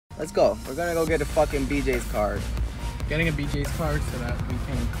Let's go. We're gonna go get a fucking BJ's card. Getting a BJ's card so that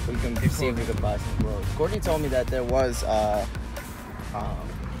we can see if we can buy some clothes. Courtney told me that there was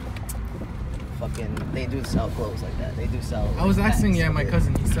fucking, they do sell clothes like that. They do sell. I was asking, yeah, my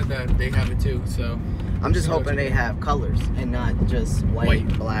cousin. He said that they have it too. So I'm just hoping they have colors and not just white,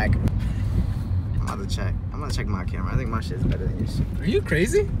 black. I'm about to check. I'm gonna check my camera. I think my shit's better than yours. Are you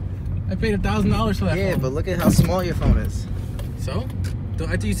crazy? I paid $1,000 for that. Yeah, phone. but look at how small your phone is. So?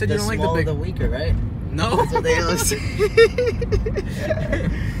 I thought you said you don't like the smaller big. The weaker, right? No. That's what they always say.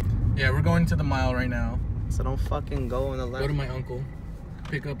 Yeah, we're going to the mile right now. So don't fucking go in the left. Go to my uncle,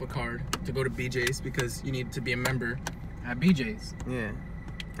 pick up a card to go to BJ's because you need to be a member at BJ's. Yeah.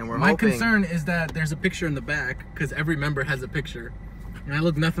 And we're My hoping... concern is that there's a picture in the back because every member has a picture. And I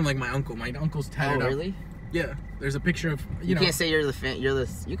look nothing like my uncle. My uncle's tatted up. Oh, really? Yeah. There's a picture of, you know. You can't say you're the fan.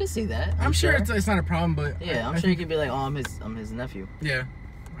 You can see that. I'm sure it's not a problem, but. Yeah, I'm sure you could be like, oh, I'm his nephew. Yeah.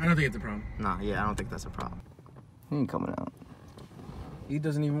 I don't think it's a problem. Nah, yeah, I don't think that's a problem. He ain't coming out. He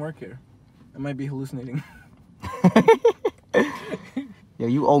doesn't even work here. I might be hallucinating. Yo,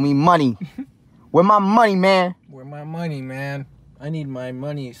 you owe me money. Where my money, man? Where my money, man? I need my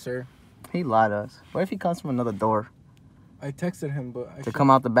money, sir. He lied to us. What if he comes from another door? I texted him, but to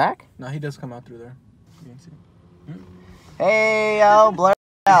come out the back? No, he does come out through there. You can see. Hey, yo, blur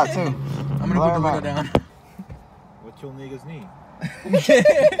out too. I'm gonna put the window down. What your niggas need?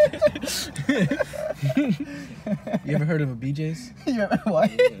 You ever heard of a BJ's? Yeah,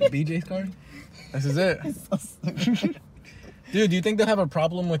 what? A BJ's card? This is it. Dude, do you think they'll have a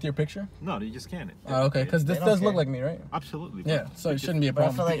problem with your picture? No, they just can't. Oh, okay, because this does look like me, right? Absolutely. Yeah, so it shouldn't be a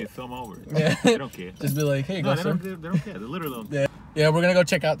problem. I feel like film over. Yeah. They don't care. Just be like, hey, No, go, they don't care. They literally don't care. Yeah, we're gonna go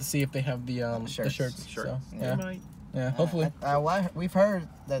check out to see if they have the shirts. Sure. So, They might. yeah, hopefully. We've heard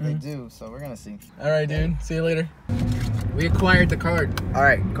that they do, so we're gonna see. All right, dude. See you later. We acquired the card. All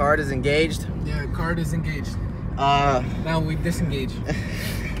right, card is engaged. Yeah, card is engaged. Now we disengage.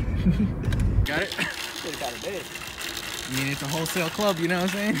 Got it? Should've got it big. I mean, it's a wholesale club, you know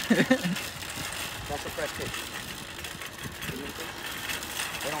what I'm saying? That's a fresh pitch.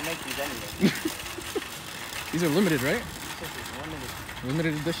 They don't make these anyway. These are limited, right?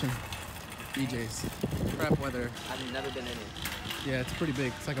 Limited edition. BJ's. Crap weather. I've never been in it. Yeah, it's pretty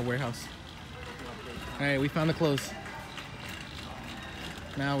big. It's like a warehouse. All right, we found the clothes.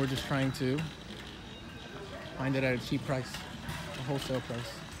 Now we're just trying to find it at a cheap price, a wholesale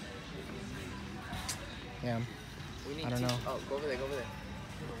price. Yeah. I don't know. Oh, go over there, go over there.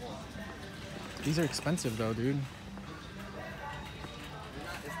 These are expensive though, dude.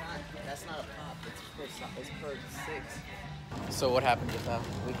 That's not a pop. It's per 6. So what happened just now?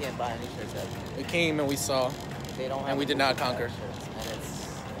 We can't buy any shirts out here. We came and we saw, They don't have and we did not conquer. shirts, and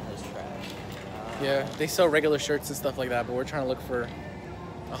it's trash. Yeah, they sell regular shirts and stuff like that, but we're trying to look for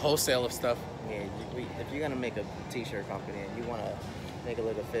a wholesale of stuff. Yeah, if you're gonna make a t-shirt company and you wanna make it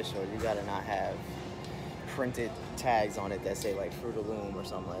look official, you gotta not have printed tags on it that say like Fruit of Loom or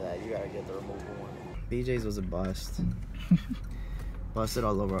something like that. You gotta get the removable one. BJ's was a bust. Busted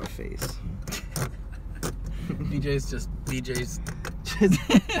all over our face. BJ's just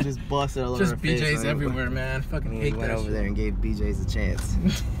busted all over just our face. BJ's everywhere, man. Fucking hate We that went over shit. there and gave BJ's a chance.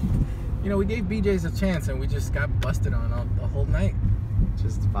 You know, we gave BJ's a chance and we just got busted on the whole night.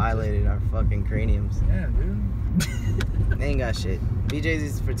 Just violated our fucking craniums. Yeah, dude. They ain't got shit.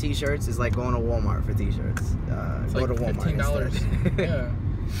 BJ's for t-shirts is like going to Walmart for t-shirts. It's Go like to Walmart $15. instead.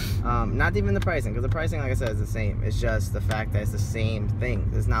 Yeah. Not even the pricing, because the pricing, like I said, is the same. It's just the fact that it's the same thing.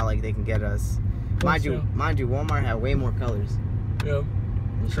 It's not like they can get us. Mind you, Walmart had way more colors. Yeah.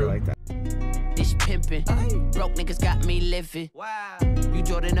 And shit like that. This pimpin', broke niggas got me living. Wow. You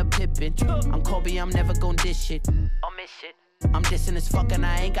Jordan a Pippin. I'm Kobe, I'm never gon' dish it. I'll miss it. I'm dissing as fuck and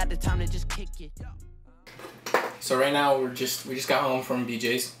I ain't got the time to just kick it. So right now we just got home from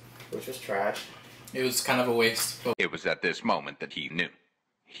BJ's, Which was trash. It was kind of a waste, but it was at this moment that he knew.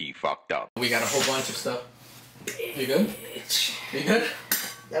 He fucked up. we got a whole bunch of stuff. You good? You good?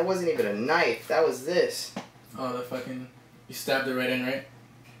 That wasn't even a knife. That was this. Oh, the fucking... You stabbed it right in, right?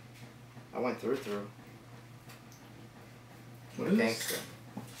 I went through. What is this? Gangster.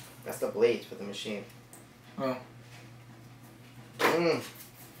 That's the blades for the machine. Oh. Mm.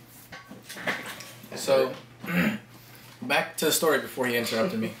 So, back to the story before he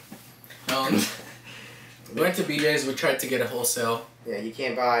interrupted me. We went to BJ's. We tried to get a wholesale. Yeah, you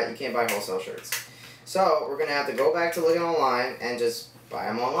can't buy wholesale shirts. So we're gonna have to go back to looking online and just buy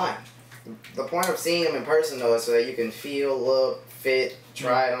them online. The point of seeing them in person though is so that you can feel, look, fit,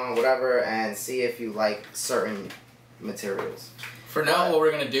 try it on, whatever, and see if you like certain materials. For now, what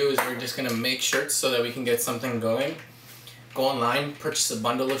we're gonna do is we're just gonna make shirts so that we can get something going. go online, purchase a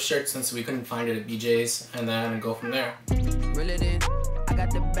bundle of shirts since we couldn't find it at BJ's, and then go from there. Reel it in, I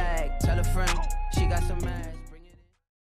got the bag, tell a friend, she got some ass.